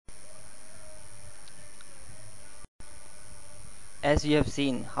As you have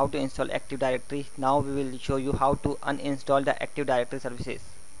seen how to install Active Directory, now we will show you how to uninstall the Active Directory services.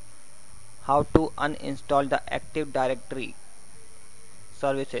 How to uninstall the Active Directory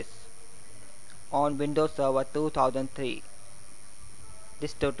services on Windows Server 2003.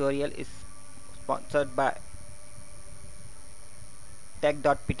 This tutorial is sponsored by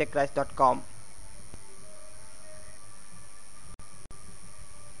tech.ptechrise.com.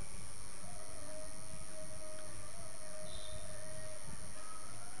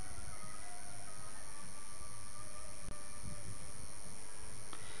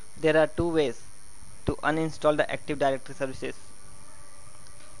 There are two ways to uninstall the Active Directory services.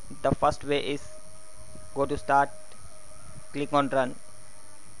 The first way is go to Start, click on Run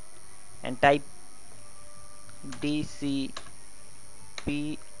and type DCPROMO.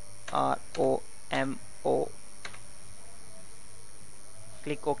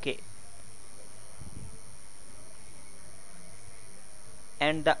 Click OK.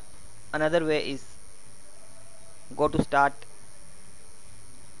 And the another way is go to Start,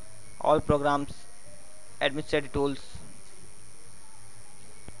 All Programs, Administrative Tools,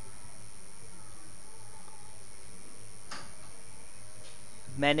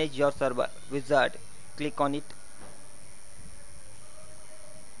 Manage Your Server wizard. Click on it.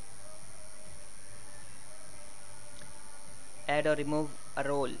 Add or remove a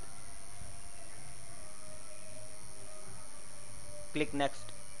role. Click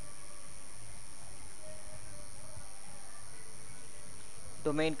Next.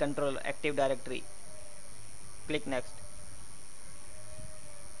 Domain Controller Active Directory. Click Next.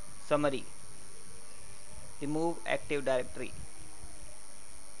 Summary. Remove Active Directory.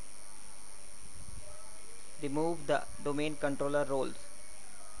 Remove the domain controller roles.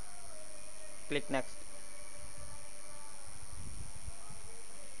 Click Next.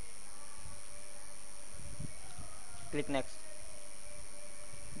 Click Next.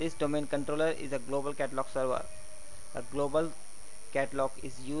 This domain controller is a global catalog server. A global catalog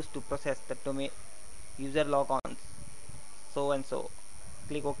is used to process the domain user logons, so and so.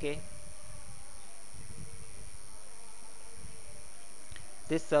 Click OK.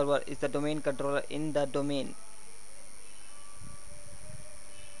 This server is the domain controller in the domain.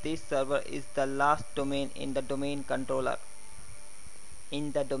 This server is the last domain in the domain controller.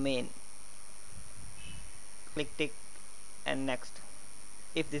 In the domain. Click tick and next.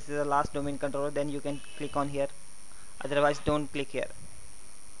 If this is the last domain controller, then you can click on here. Otherwise, don't click here.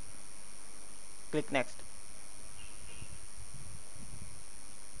 Click next.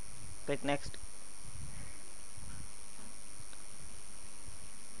 Click next.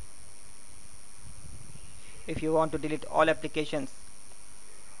 If you want to delete all applications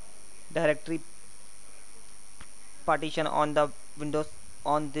directory partition on the Windows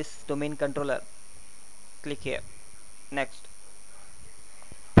on this domain controller, click here. Next,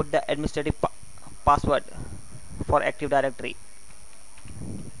 put the administrative password for Active Directory.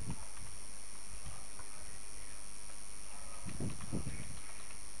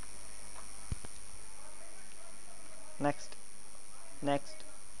 Next. Next.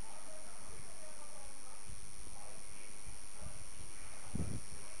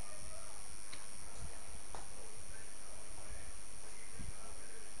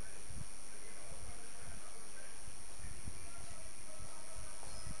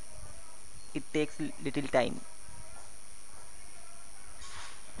 It takes little time.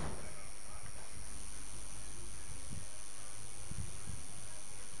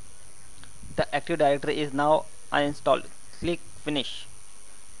 The Active Directory is now uninstalled. Click Finish.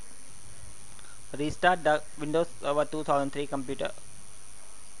 Restart the Windows Server 2003 computer.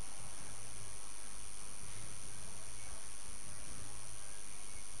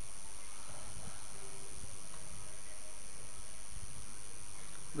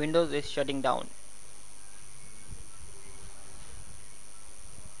 Windows is shutting down.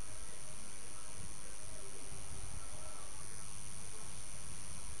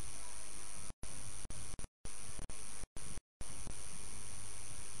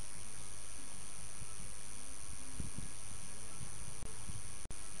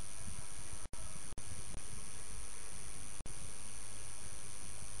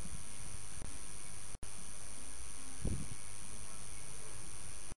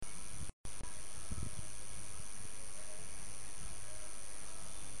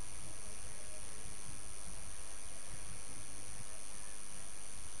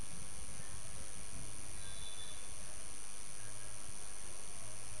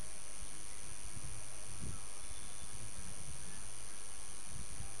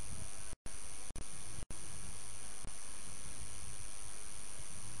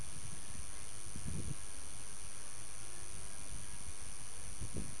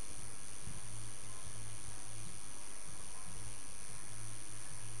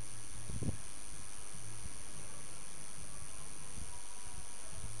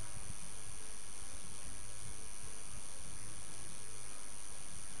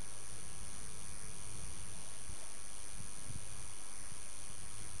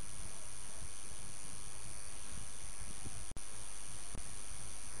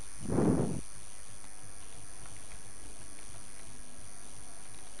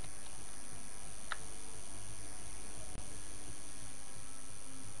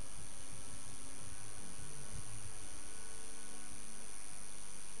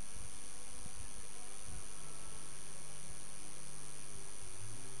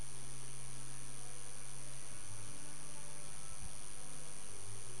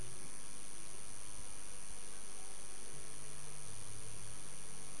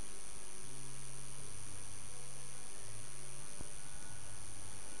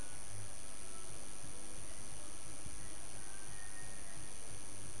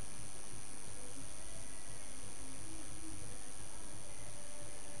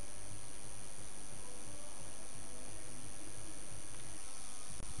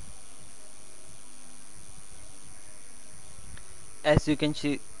 As you can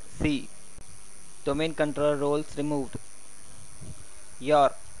see, domain controller roles removed.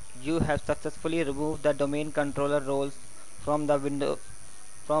 Your You have successfully removed the domain controller roles from the window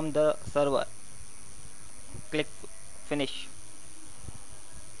from the server. Click finish.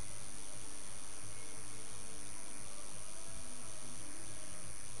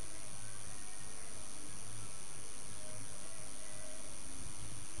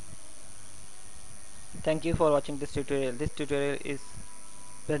 Thank you for watching this tutorial. This tutorial is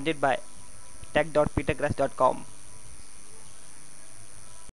presented by tech.petergrass.com.